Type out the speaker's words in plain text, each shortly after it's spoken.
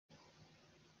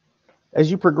As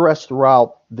you progress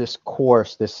throughout this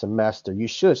course, this semester, you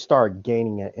should start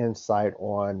gaining an insight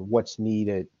on what's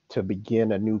needed to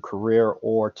begin a new career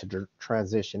or to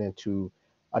transition into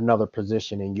another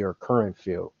position in your current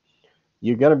field.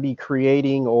 You're going to be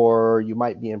creating, or you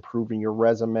might be improving your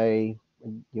resume.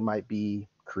 You might be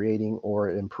creating or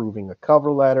improving a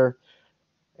cover letter,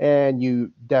 and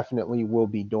you definitely will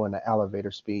be doing an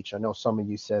elevator speech. I know some of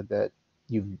you said that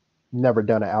you've never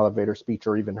done an elevator speech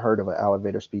or even heard of an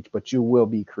elevator speech, but you will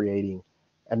be creating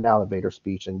an elevator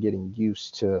speech and getting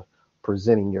used to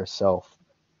presenting yourself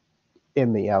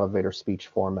in the elevator speech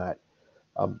format.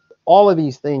 All of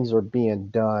these things are being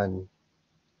done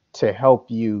to help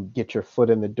you get your foot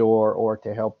in the door or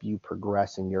to help you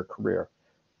progress in your career.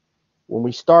 When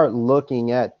we start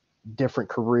looking at different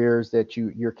careers that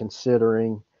you're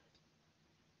considering,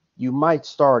 you might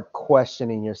start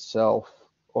questioning yourself,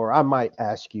 or I might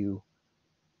ask you,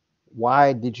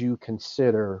 why did you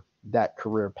consider that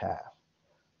career path?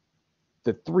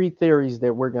 The three theories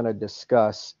that we're going to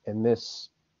discuss in this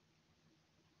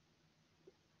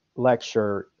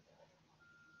lecture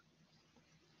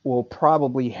will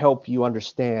probably help you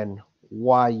understand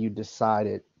why you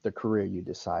decided the career you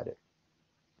decided.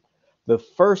 The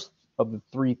first of the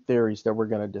three theories that we're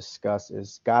going to discuss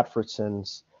is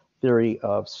Gottfried's theory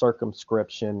of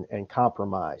circumscription and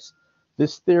compromise.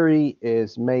 This theory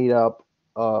is made up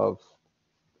of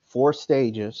four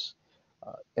stages,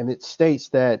 and it states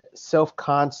that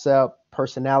self-concept,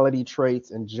 personality traits,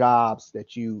 and jobs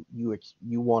that you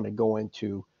want to go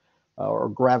into or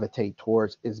gravitate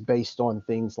towards is based on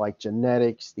things like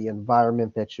genetics, the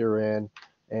environment that you're in,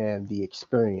 and the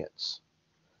experiences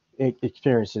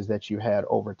that you had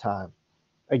over time.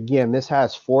 Again, this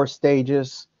has four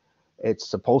stages. It's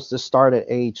supposed to start at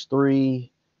age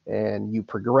 3, and you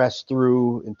progress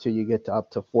through until you get to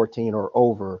up to 14 or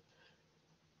over.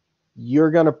 You're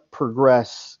going to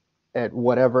progress at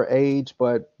whatever age,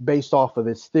 but based off of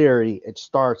this theory, it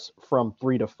starts from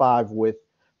 3 to 5 with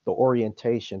the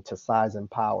orientation to size and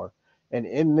power. And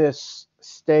in this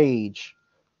stage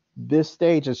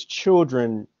as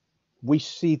children, we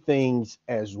see things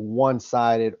as one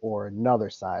sided or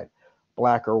another side,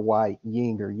 black or white,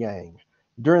 yin or yang.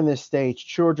 During this stage,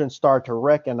 children start to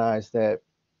recognize that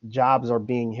jobs are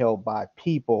being held by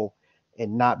people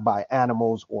and not by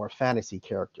animals or fantasy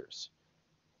characters.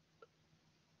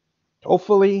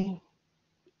 Hopefully,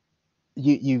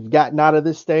 you've gotten out of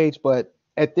this stage, but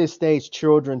at this stage,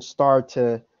 children start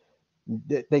to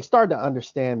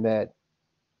understand that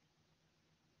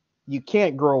you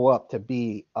can't grow up to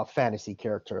be a fantasy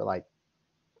character like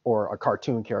or a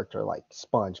cartoon character like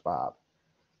SpongeBob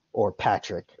or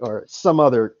Patrick or some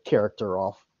other character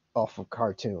off of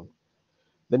cartoon.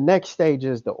 The next stage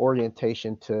is the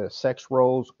orientation to sex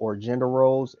roles or gender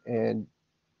roles, and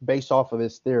based off of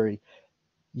this theory,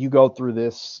 you go through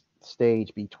this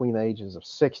stage between the ages of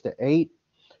 6 to 8.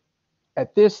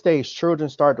 At this stage, children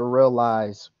start to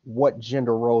realize what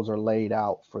gender roles are laid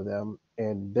out for them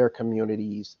in their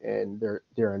communities and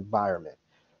their environment.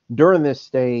 During this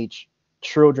stage,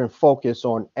 children focus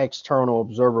on external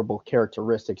observable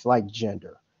characteristics like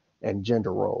gender and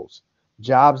gender roles.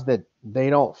 Jobs that they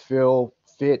don't feel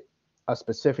fit a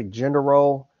specific gender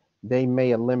role, they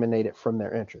may eliminate it from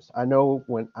their interest. I know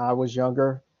when I was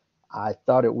younger, I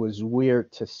thought it was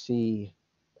weird to see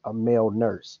a male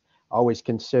nurse. I always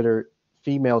considered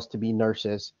females to be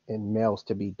nurses and males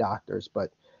to be doctors.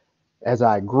 But as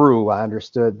I grew, I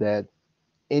understood that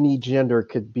any gender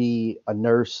could be a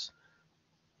nurse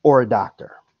or a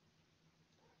doctor.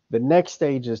 The next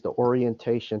stage is the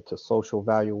orientation to social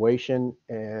valuation.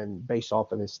 And based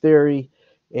off of this theory,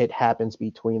 it happens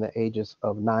between the ages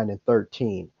of 9 and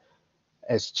 13.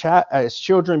 As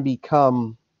children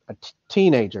become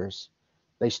teenagers,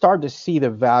 they start to see the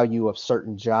value of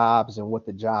certain jobs and what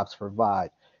the jobs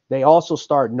provide. They also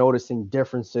start noticing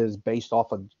differences based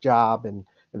off of job and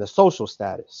the social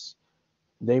status.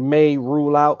 They may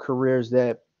rule out careers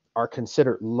that are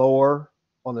considered lower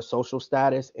on the social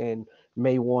status and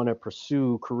may want to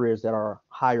pursue careers that are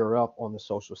higher up on the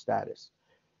social status.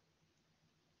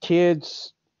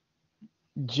 Kids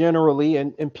generally,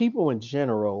 and people in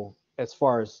general, as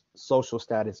far as social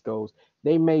status goes,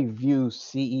 they may view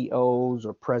CEOs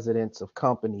or presidents of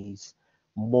companies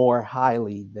more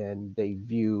highly than they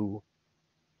view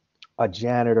a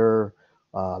janitor,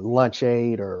 lunch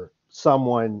aide, or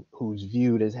someone who's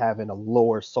viewed as having a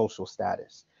lower social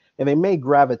status. And they may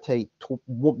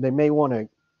they may want to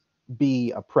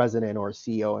be a president or a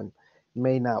CEO and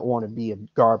may not want to be a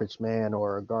garbage man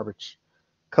or a garbage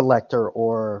collector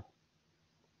or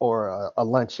a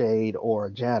lunch aide or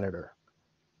a janitor.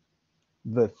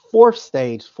 The fourth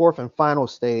and final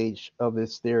stage of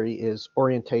this theory is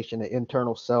orientation to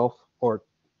internal self, or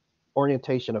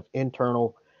orientation of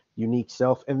internal unique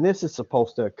self. And this is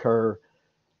supposed to occur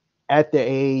at the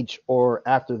age or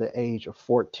after the age of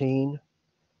 14.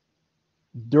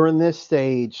 During this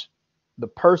stage, the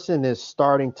person is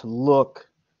starting to look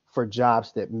for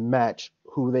jobs that match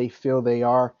who they feel they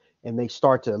are, and they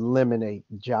start to eliminate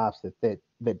jobs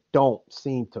that don't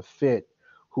seem to fit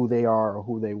who they are or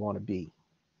who they want to be.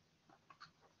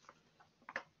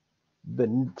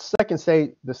 The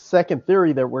second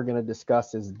theory that we're going to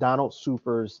discuss is Donald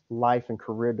Super's life and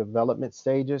career development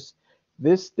stages.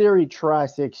 This theory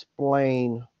tries to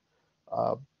explain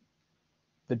uh,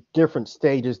 the different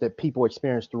stages that people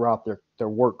experience throughout their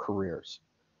work careers.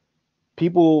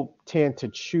 People tend to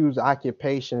choose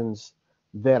occupations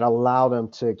that allow them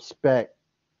to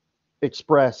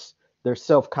express their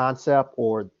self-concept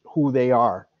or who they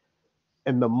are.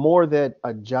 And the more that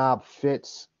a job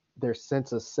fits their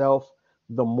sense of self,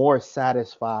 the more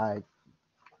satisfied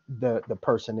the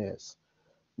person is.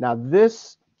 Now,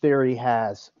 this theory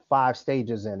has 5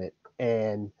 stages in it,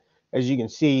 and as you can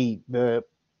see, the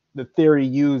theory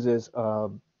uses a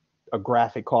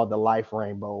graphic called the life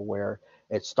rainbow, where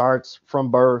it starts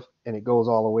from birth and it goes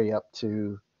all the way up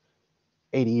to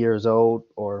 80 years old,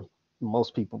 or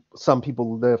some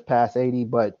people live past 80,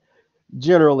 but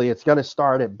generally it's going to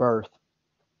start at birth.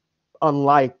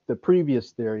 Unlike the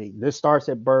previous theory, this starts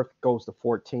at birth, goes to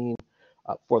 14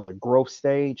 for the growth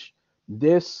stage.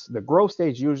 The growth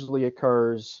stage usually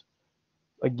occurs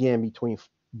again between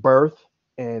birth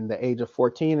and the age of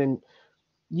 14, and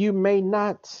you may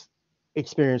not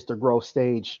experience the growth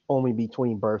stage only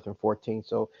between birth and 14.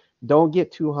 So don't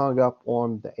get too hung up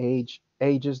on the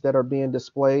ages that are being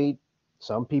displayed.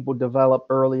 Some people develop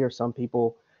earlier, some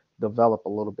people develop a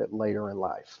little bit later in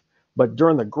life. But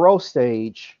during the growth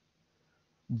stage,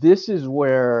 this is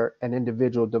where an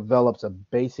individual develops a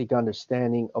basic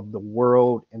understanding of the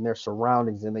world and their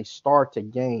surroundings, and they start to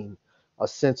gain a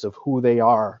sense of who they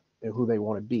are and who they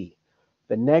want to be.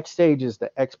 The next stage is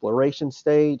the exploration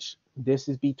stage. This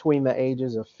is between the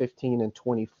ages of 15 and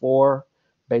 24,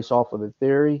 based off of the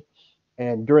theory.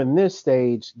 And during this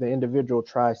stage, the individual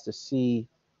tries to see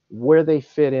where they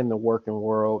fit in the working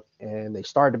world, and they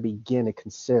start to begin to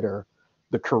consider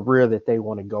the career that they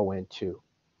want to go into.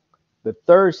 The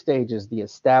third stage is the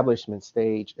establishment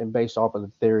stage, and based off of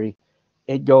the theory,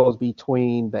 it goes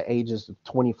between the ages of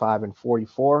 25 and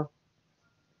 44.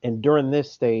 And during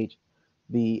this stage,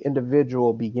 the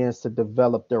individual begins to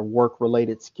develop their work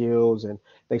related skills, and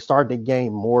they start to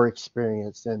gain more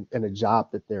experience in a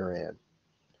job that they're in.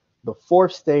 The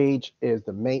fourth stage is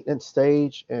the maintenance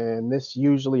stage, and this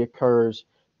usually occurs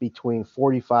between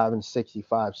 45 and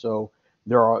 65. So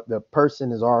the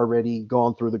person has already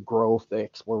gone through the growth, the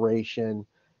exploration,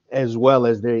 as well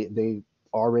as they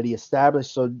already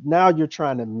established. So now you're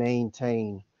trying to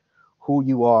maintain who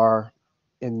you are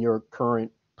in your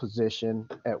current position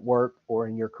at work or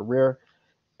in your career.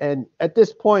 And at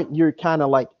this point, you're kind of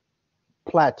like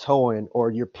plateauing,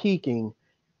 or you're peaking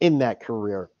in that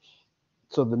career.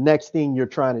 So the next thing you're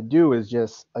trying to do is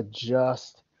just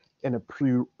adjust and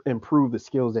improve the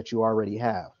skills that you already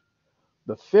have.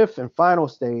 The fifth and final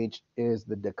stage is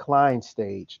the decline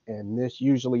stage, and this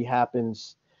usually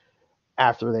happens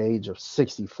after the age of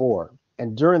 64.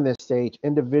 And during this stage,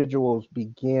 individuals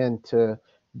begin to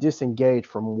disengage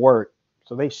from work.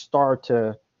 So they start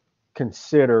to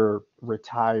consider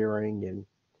retiring and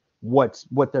what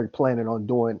they're planning on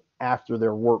doing after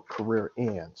their work career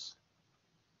ends.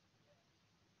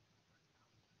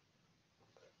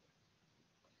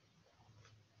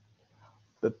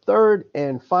 The third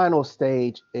and final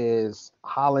stage is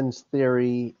Holland's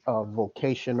theory of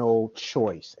vocational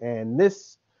choice. And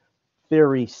this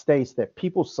theory states that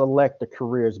people select the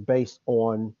careers based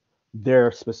on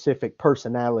their specific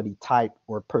personality type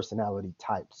or personality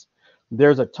types.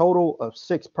 There's a total of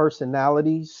 6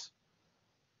 personality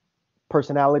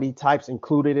types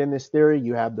included in this theory.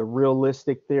 You have the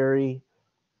realistic theory,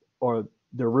 or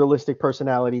the realistic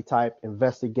personality type,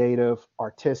 investigative,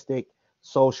 artistic,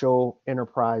 social,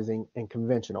 enterprising, and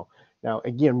conventional. Now,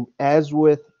 again, as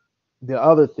with the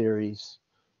other theories,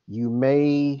 you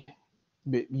may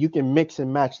you can mix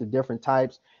and match the different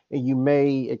types, and you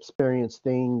may experience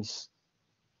things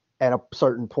at a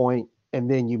certain point, and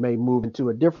then you may move into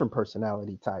a different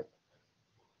personality type.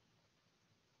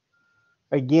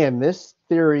 Again, this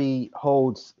theory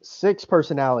holds 6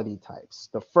 personality types.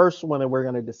 The first one that we're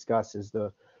going to discuss is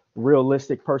the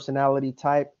realistic personality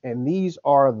type, and these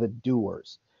are the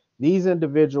doers. The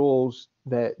individuals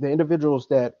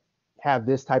that have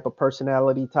this type of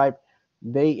personality type,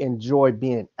 They enjoy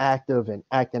being active and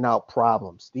acting out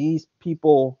problems. These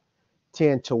people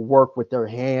tend to work with their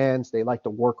hands. They like to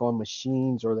work on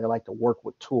machines or they like to work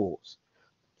with tools.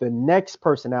 The next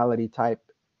personality type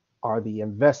are the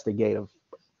investigative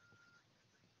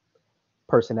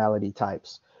personality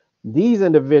types. These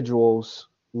individuals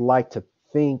like to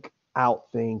think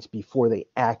out things before they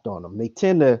act on them. They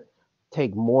tend to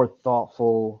take more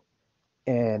thoughtful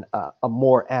and a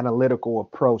more analytical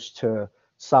approach to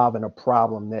solving a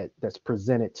problem that's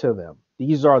presented to them.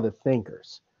 These are the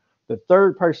thinkers. The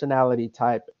third personality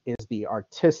type is the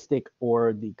artistic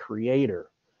or the creator.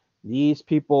 These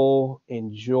people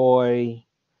enjoy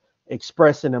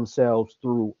expressing themselves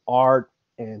through art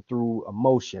and through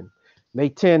emotion. They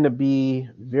tend to be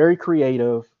very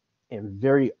creative and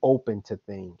very open to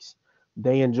things.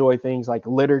 They enjoy things like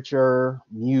literature,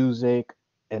 music,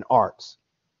 and arts.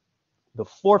 The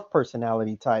fourth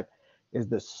personality type is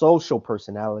the social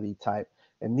personality type,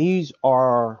 and these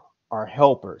are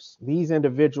helpers. These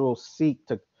individuals seek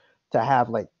to have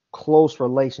like close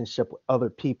relationship with other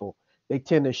people. They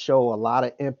tend to show a lot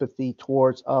of empathy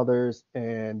towards others,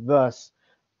 and thus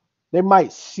they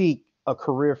might seek a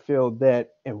career field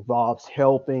that involves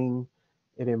helping,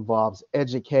 it involves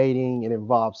educating, it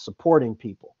involves supporting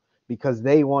people because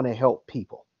they want to help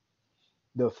people.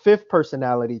 The fifth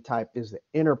personality type is the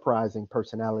enterprising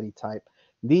personality type.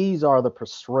 These are the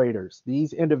persuaders.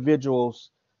 These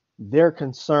individuals, they're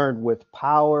concerned with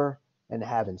power and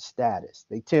having status.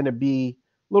 They tend to be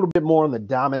a little bit more on the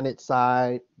dominant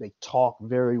side. They talk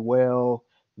very well,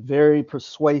 very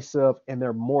persuasive, and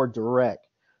they're more direct.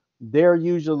 They're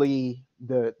usually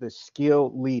the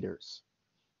skilled leaders.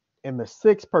 And the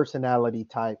sixth personality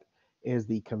type is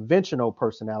the conventional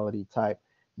personality type.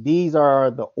 These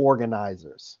are the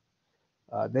organizers.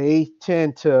 They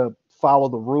tend to follow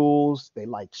the rules. They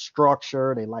like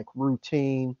structure. They like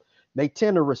routine. They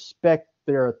tend to respect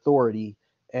their authority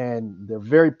and they're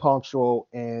very punctual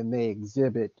and they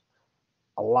exhibit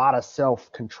a lot of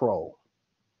self control.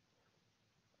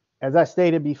 As I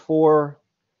stated before,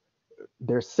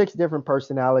 there's six different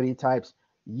personality types.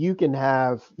 You can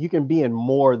be in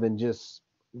more than just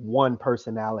one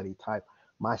personality type.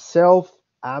 Myself,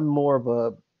 I'm more of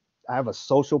a I have a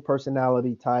social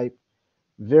personality type,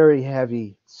 very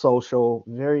heavy social,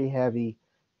 very heavy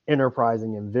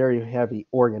enterprising, and very heavy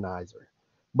organizer.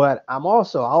 But I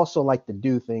also like to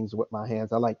do things with my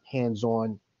hands. I like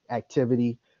hands-on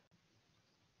activity.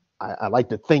 I like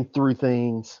to think through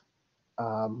things.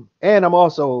 And I'm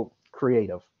also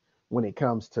creative when it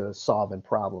comes to solving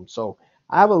problems. So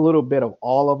I have a little bit of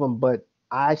all of them, but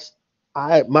my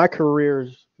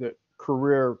the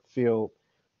career field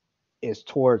is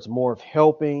towards more of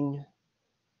helping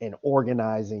and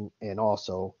organizing, and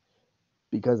also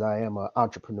because I am an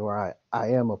entrepreneur, I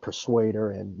am a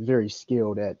persuader and very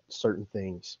skilled at certain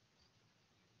things.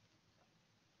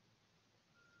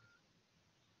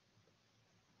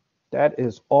 That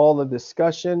is all the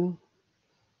discussion.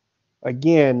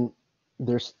 Again,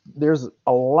 there's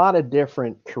a lot of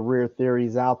different career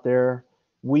theories out there.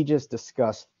 We just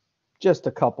discussed just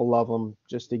a couple of them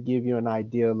just to give you an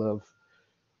idea of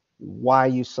why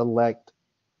you select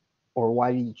or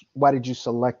why did you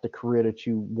select the career that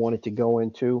you wanted to go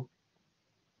into.